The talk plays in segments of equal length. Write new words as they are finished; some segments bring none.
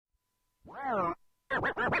Kill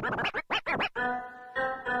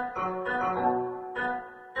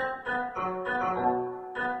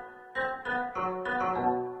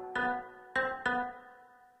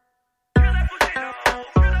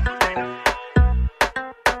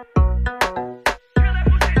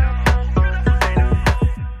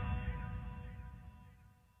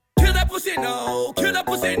that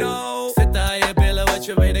pussy no. Zit aan je billen, wat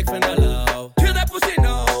je weet, ik vind het lauw. Kill that pussy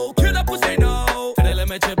no, kill that pussy no. Trillen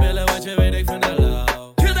met je billen, wat je weet, ik vind het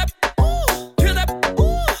lauw. Kill that, kill that,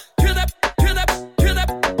 kill that, kill that, kill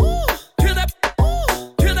that, kill that,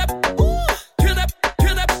 kill that, kill that,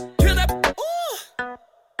 kill that, kill that.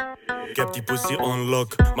 Ik heb die pussy on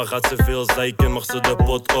lock, maar gaat ze veel zeiken, mag ze de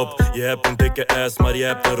pot op. Je hebt een dikke ass, maar je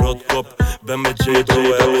hebt een rotkop. Ben met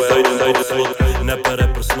J-Lo, heb op slot. Neppe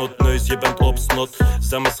rapper, snotneus, je bent op snot.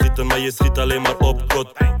 Zeg maar schieten, maar je schiet alleen maar op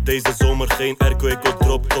kot. Deze zomer geen airco, ik wil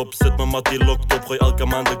drop top. Zet mijn mattie locked op, gooi elke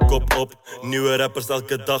maand de kop op. Nieuwe rappers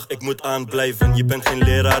elke dag, ik moet aanblijven. Je bent geen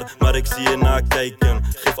leraar, maar ik zie je nakijken.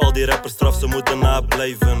 Geef al die rappers straf, ze moeten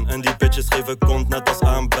nablijven. En die bitches geven kont net als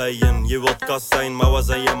aanbijen. Je wilt kast zijn, maar waar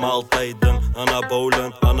zijn je maaltijden?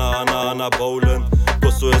 Anabolen, anabolen.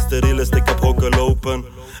 Kosso is de realist, ik heb hokken lopen.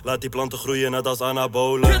 Laat die planten groeien net als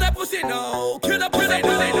anabolen. Kill that pussy no, kill that pussy no.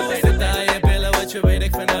 Zit aan je billen, wat je weet,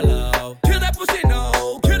 ik vind het lauw. Kill that pussy no,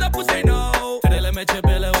 kill that pussy no. Trillen met je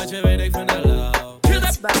billen, wat je weet, ik vind het lauw. Kill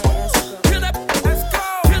that, kill that, let's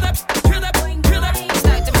go. Kill that, kill that, kill that.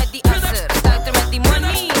 Stuiten met die asser, stuiten met die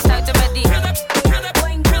money, stuiten met die. Kill that, kill that,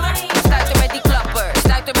 kill that. Stuiten met die klapper,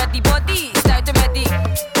 stuiten met die body, stuiten met die.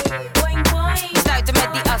 Stuiten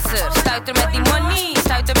met die asser, stuiten met die money,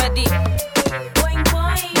 stuiten met die.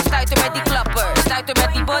 Stuiten met die klapper, stuiten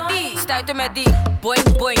met die body, stuiten met die.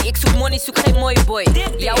 Boing boing, ik zoek money, zoek geen mooi boy.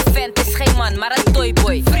 Jouw vent is geen man, maar een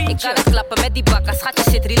toyboy. Ik kan het klappen met die bakken, schatje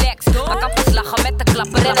zit relax. Maar kan pas lachen met de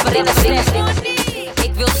klapper, rapper in de flex.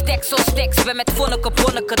 Ik wil stacks, oh stacks, ben met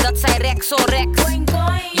Vonneke, dat zijn Rex, oh Rex.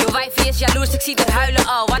 Je wijfie is jaloers, ik zie haar huilen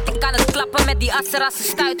al. Want ik kan het klappen met die asser als een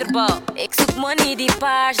stuiterbal. Ik zoek money, die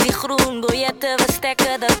paars, die groen. Biljetten we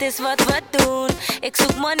stekken, dat is wat we doen. Ik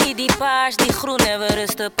zoek money, die paars, die groen. En we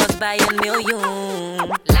rusten pas bij 1 miljoen.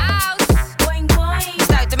 Loud, boing boing.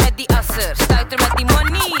 Stuiten met die asser, stuiten met die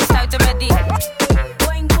money, stuiten met die.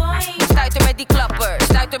 Boing boing. Stuiten met die klapper,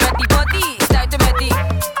 stuiten met die body, stuiten met die.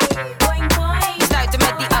 Boing boing. Stuiten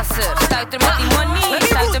met die asser, stuiten met die money,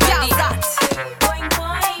 stuiten met die.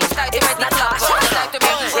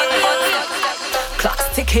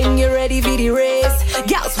 Clock's ticking, you ready for the race.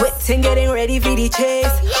 Gals sweating, getting ready for the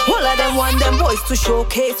chase. All of them want them boys to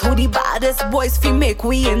showcase who the baddest boys fi make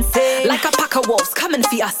we insane. Like a pack of wolves coming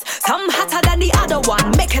for us. Some hotter than the other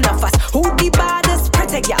one, making a fuss. Who the baddest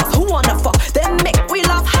pretty gals? Who wanna fuck? Them make we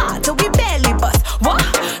laugh hard till we barely bust. What?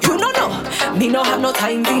 You don't know? Me no have no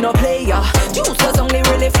time for no player. Juices only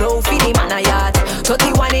really flow for the man a yard.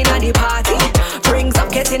 31 in the party. Brings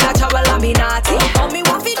up getting a trouble and me naughty. Tell me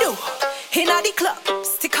what we do? Inna the club,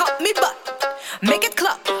 stick up me butt. Make it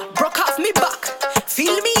clap, broke off me back.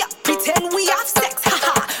 Feel me up, pretend we have sex,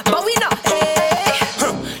 haha. But we not, eh.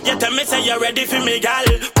 You tell me say you're ready for me, gal.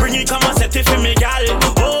 Bring it, come and set it for me, gal.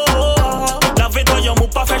 Oh, love it when you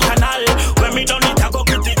move professional. When me done it, I go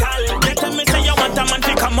critical. You tell me say you want a man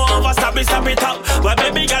to come over, stop it up. Well,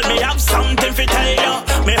 baby girl, me have something to tell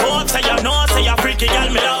you. Me hope say you know, say you're freaky, girl,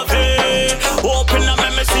 me love it. Open up,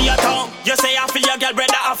 let me see your tongue. You say I feel your girl,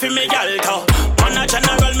 brother, I feel me, girl, too. Man a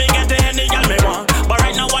general, me get any girl me want. But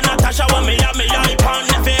right now, when Natasha want me, have me iPhone.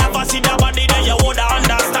 If you ever see that body, then you woulda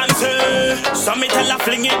understand, sir. So me tell her,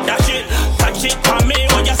 fling it, that shit. Touch it for me,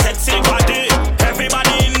 when you sexy body.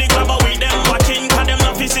 Everybody in the club, with them watching. Cause them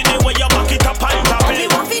love to see the way you back it up and pop it.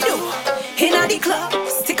 What we do? Inna the club,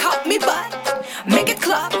 stick up me butt. Make it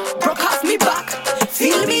clap, broke off me back.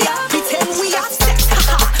 Feel me up, pretend we have sex,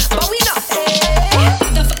 haha. But we not, eh.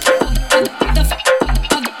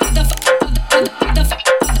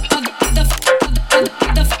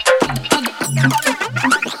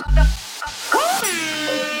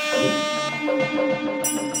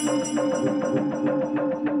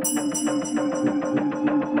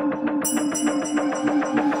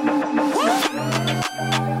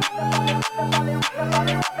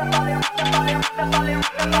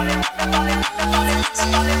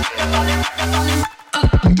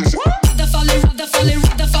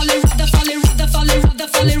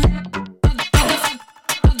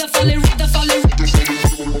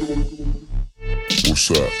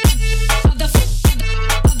 What's up?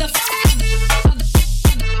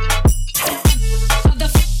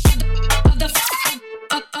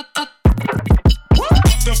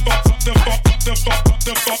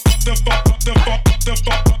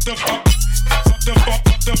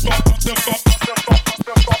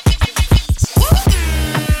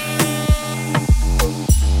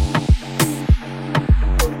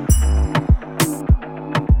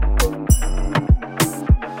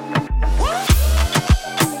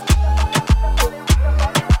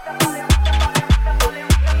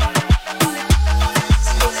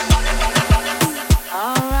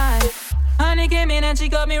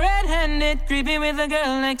 The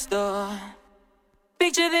girl next door.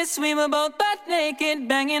 Picture this, we were both butt naked,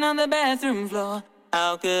 banging on the bathroom floor.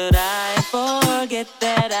 How could I forget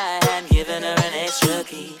that I had given her an extra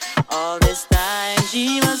key? All this time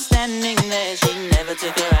she was standing there, she never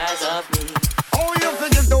took her eyes off me. Oh, you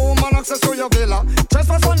forget the woman access to your villa.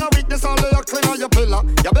 Trespass on your weakness, all your clean on your pillar.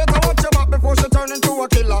 You better watch your back before she turn into a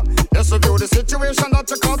killer. Just review the situation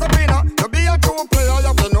that you call the winner. To be a true player,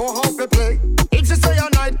 you have to know how to play. If she say a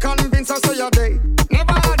night, convince her say a day.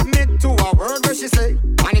 Never admit to a word where she say.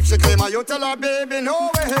 And if she claim her, you tell her, baby, no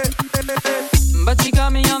way. But she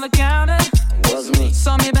got me on the counter. Wasn't me.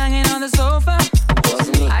 Saw me banging on the sofa.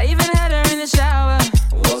 Wasn't me. I even had her in the shower.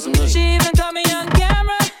 Wasn't me. She even caught me on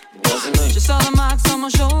camera. Wasn't me. She saw the marks on my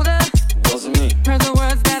shoulder. Wasn't me. Heard the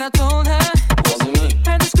words that I told her. Wasn't me.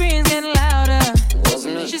 Heard the screams getting louder.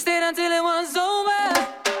 Wasn't me. She stayed until it was over.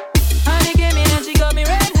 Honey came in and she got me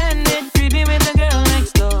red-handed, creepy with the girl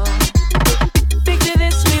next door. Picture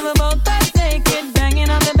this, we were both butt naked, banging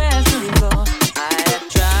on the bathroom floor. I had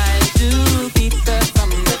tried to keep her from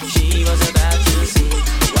what she was about to see.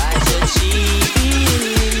 Why should she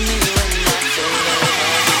believe me when I told her?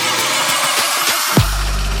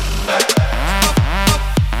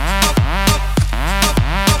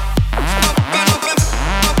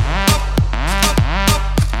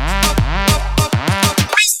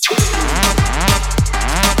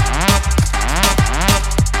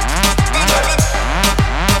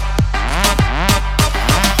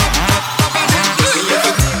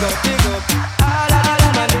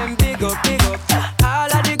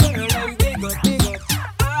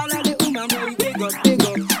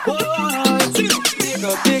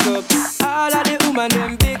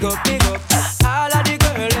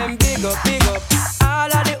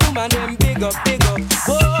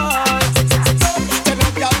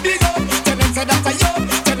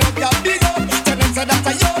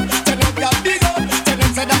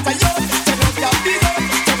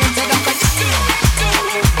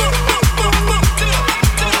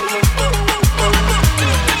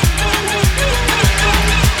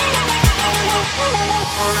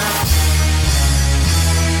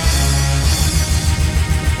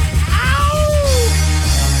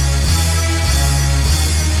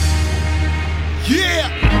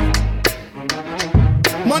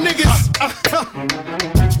 My niggas,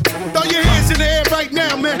 throw your hands in the air right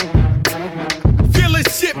now, man. Feel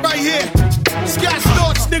this shit right here. Scott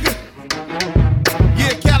Storch, nigga.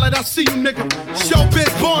 Yeah, Khaled, I see you, nigga. Showbiz,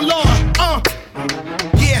 born law.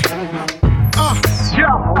 Yeah.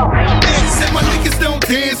 Yeah, said my niggas don't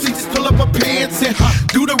dance, we just pull up our pants and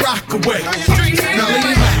do the rock away. Now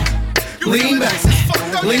lean back,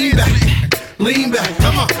 lean back, lean back.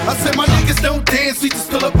 Come on. I said my niggas don't dance, we just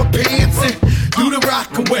pull up our pants and do the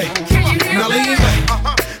rock away. Now lean back,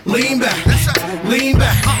 lean back, lean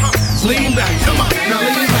back, lean back. Come on. Now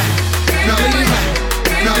lean back, now lean back,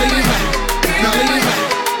 now lean back, now lean back.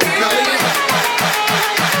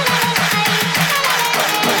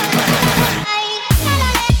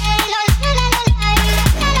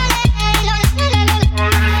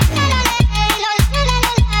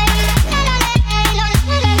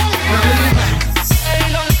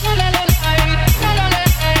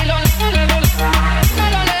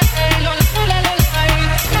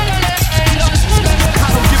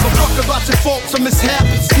 Faults or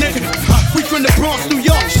mishaps, nigga. We from the Bronx, New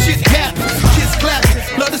York, shit happens.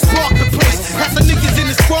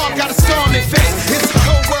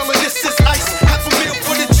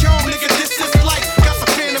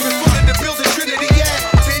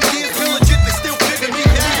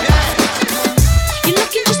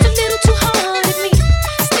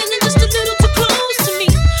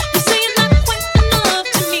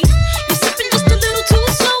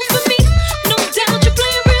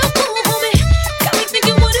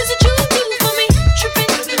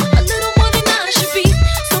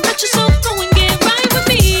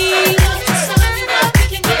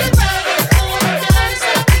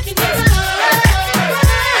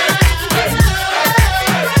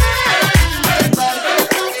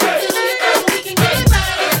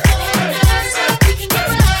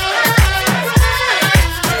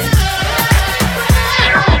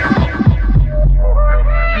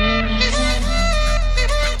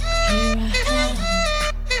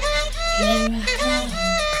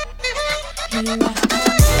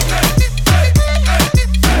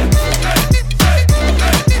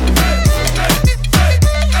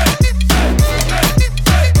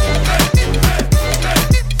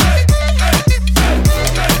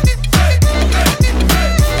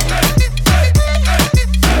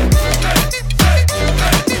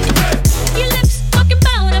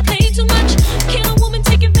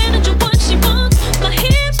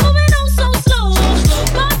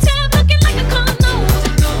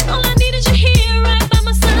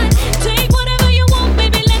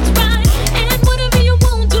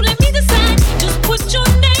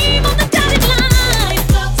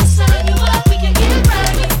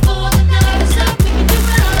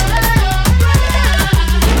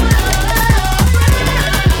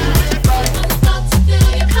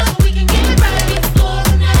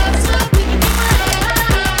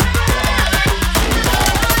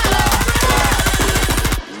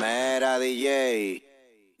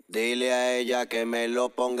 ella que me lo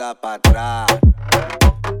ponga pa' atrás,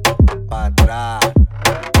 pa' atrás,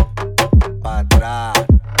 pa' atrás,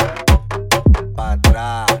 pa'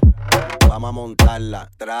 atrás. Vamos a montarla,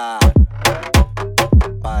 atrás,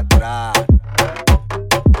 pa' atrás,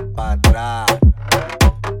 pa' atrás.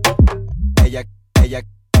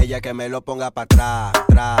 Ella que me lo ponga pa' atrás,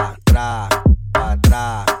 tra, tra, pa'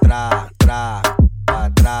 atrás, tra, tra, pa'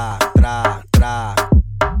 atrás, tra, tra, tra,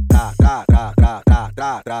 tra, tra, tra, tra,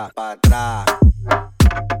 tra, tra, pa' atrás,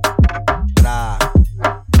 tra, tra,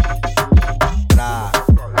 tra,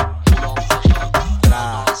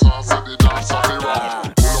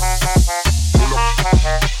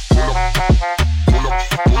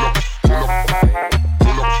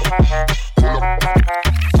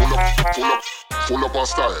 Full up a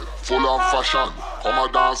style, full of fashion. Come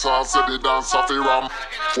a dancer, say the dance of ram.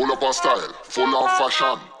 Full up a style, full of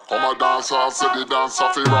fashion. Come a dancer, say the dance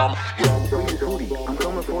of ram. I'm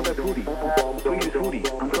coming for that hoodie. Please hoodie.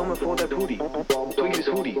 I'm coming for that hoodie. Please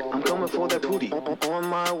hoodie. I'm coming for that hoodie. On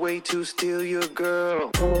my way to steal your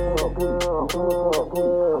girl. I'm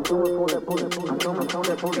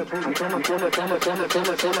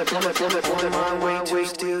on my way to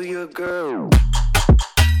steal your girl.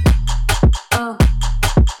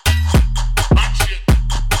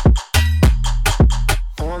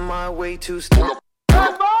 On my way to steal.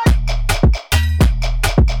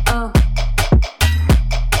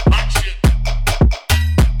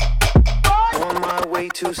 On my way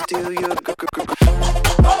to steal your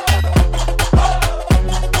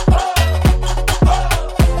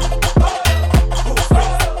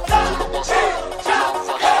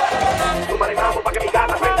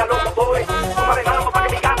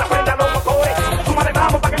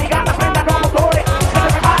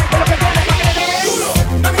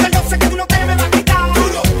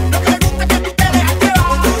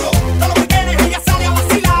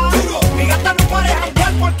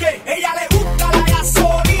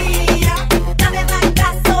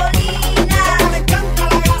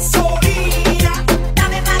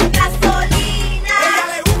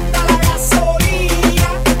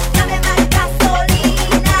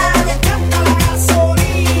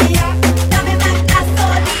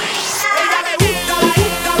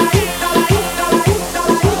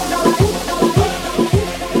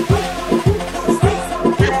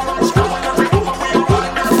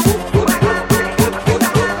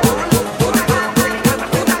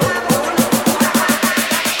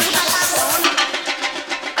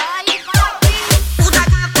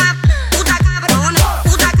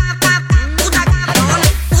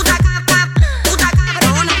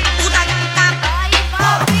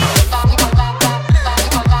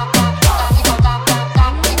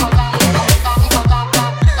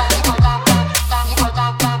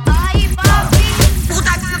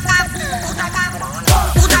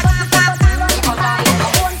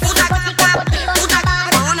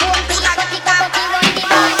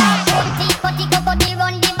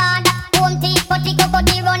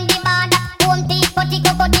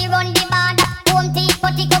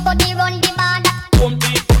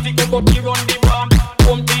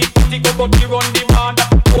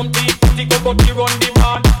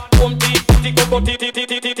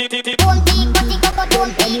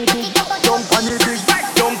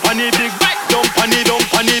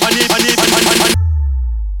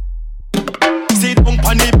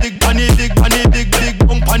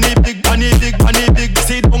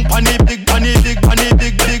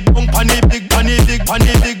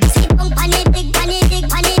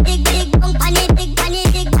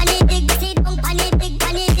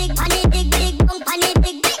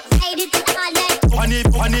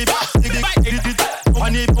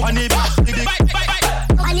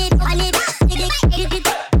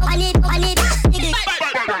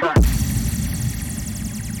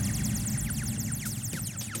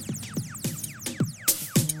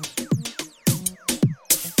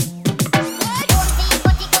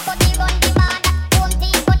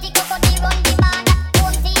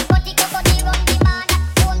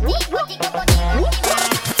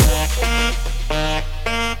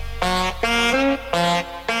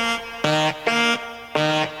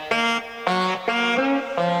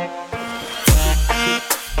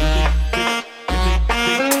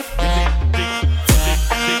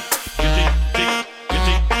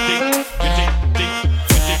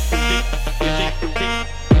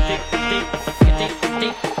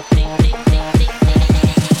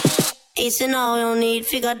Chasing all you need,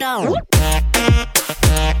 figure down.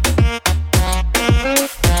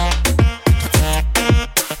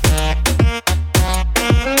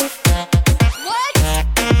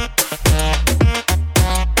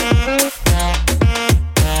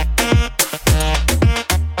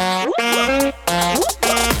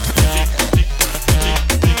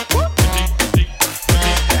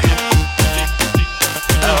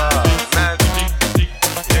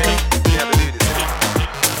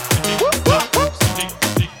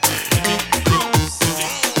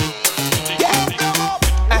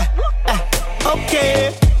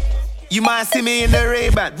 You might see me in the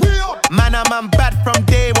Ray-Ban. Man, I'm bad from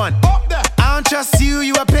day one. I don't trust you,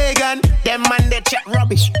 you a pagan. Them man, they chat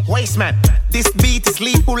rubbish. Waste man. This beat is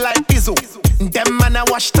lethal like Bizzle. Them man, I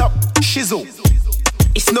washed up. Shizzle.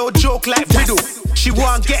 It's no joke like riddle. She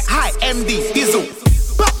want get high, MD, Dizzle.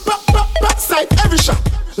 Backside every shot.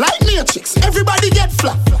 Like Matrix, everybody get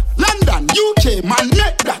flat. London, UK, man,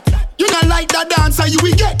 net that. You not like that dancer, you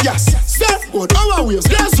will get gas. Surfboard, our waves,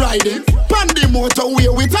 there's riding. Pandy motorway,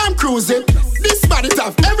 with time cruising. This body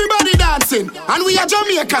tough, everybody dancing. And we are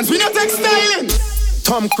Jamaicans, we not take styling.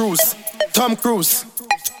 Tom Cruise, Tom Cruise.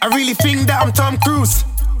 I really think that I'm Tom Cruise.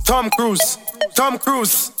 Tom Cruise, Tom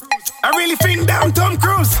Cruise. I really think that I'm Tom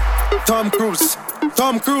Cruise. Tom Cruise,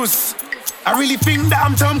 Tom Cruise. I really think that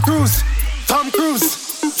I'm Tom Cruise. Tom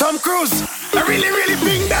Cruise, Tom Cruise. I really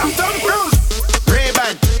think that I'm Tom Cruise.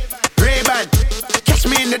 Ray-Ban, Ray-Ban. Catch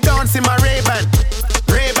me in the dance in my Ray-Ban.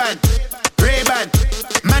 Ray-Ban, Ray-Ban.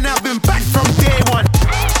 Man, I've been back from day one.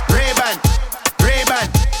 Ray-Ban, Ray-Ban.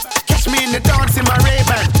 Catch me in the dance in my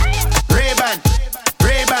Ray-Ban. Ray-Ban,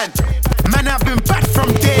 Ray-Ban. Man, I've been back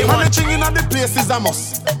from day one. And the thing in the place is a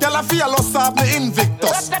must. Girl, I feel lost of the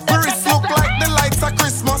Invictus. My wrist look like the lights of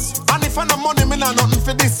Christmas. And if I no money, me nah nothing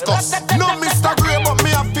for discuss. No Mr. Grey, but me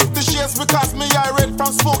have 50 shades because me I red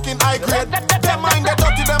from smoking high grade. Their mind they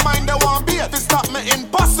dirty, their mind they want beat. They stop me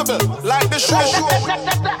impossible, like the show.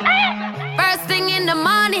 First thing in the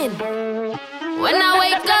morning, when I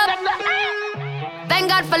wake up, thank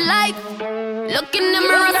God for life. Look in the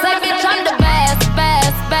mirror, say bitch I'm the best,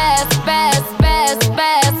 best, best, best, best,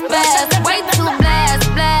 best, best. Way too blessed,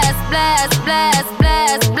 blessed, blessed, blessed,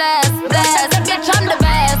 blessed, blessed, blessed. Bitch I'm the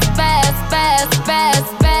best, best, best, best,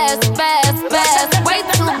 best, best, best. Way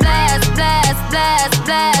too blessed, blessed, blessed,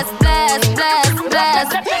 blessed, blessed, blessed,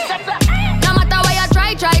 blessed. No matter where you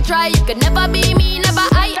try, you could never be me, never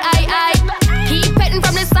I. Keep petting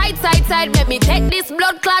from the side, make me take this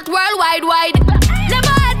blood clot worldwide, wide.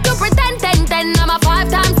 Never had to pretend, 10. I'm a 5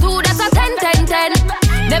 times 2, that's a 10.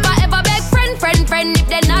 Never ever beg friend. If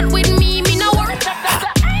they're not with me no worry.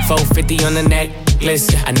 450 on the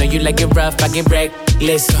necklace. I know you like it rough, I get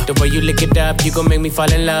reckless. The way you lick it up, you gon' make me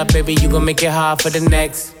fall in love, baby. You gon' make it hard for the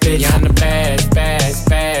next bitch. Yeah, I'm the best.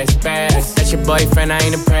 That's your boyfriend, I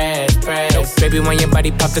ain't impressed. Baby, when your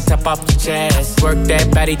body pop the top off the chest, work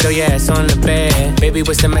that body, throw your ass on the bed. Baby,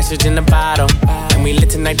 what's the message in the bottle? And we lit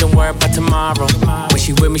tonight, don't worry about tomorrow. When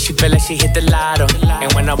she with me, she feel like she hit the lotto.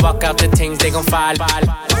 And when I walk out, the things they gon' fall.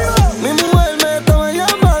 Mi mujer me estaba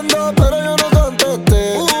llamando, pero yo no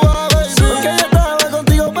contesté. Porque ella estaba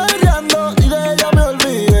contigo peleando y de ella me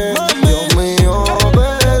olvidé. Dios mío,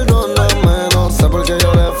 perdóname, no sé por qué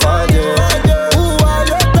yo le fallé.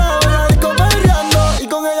 Yo estaba en la disco peleando y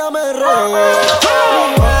con ella me regué.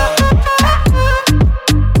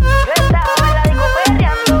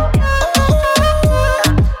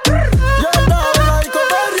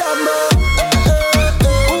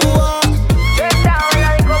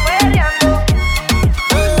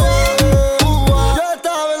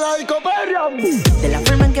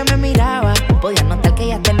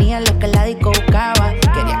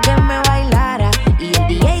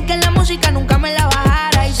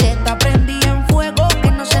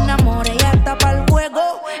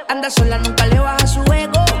 Sola nunca le baja su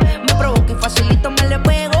ego. Me provoca y facilito me le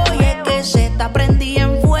pego. Y es que se está prendida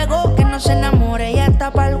en fuego. Que no se enamore, ella está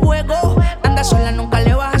pa'l juego. Anda sola nunca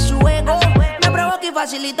le baja su ego. Me provoca y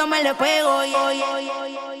facilito me le pego.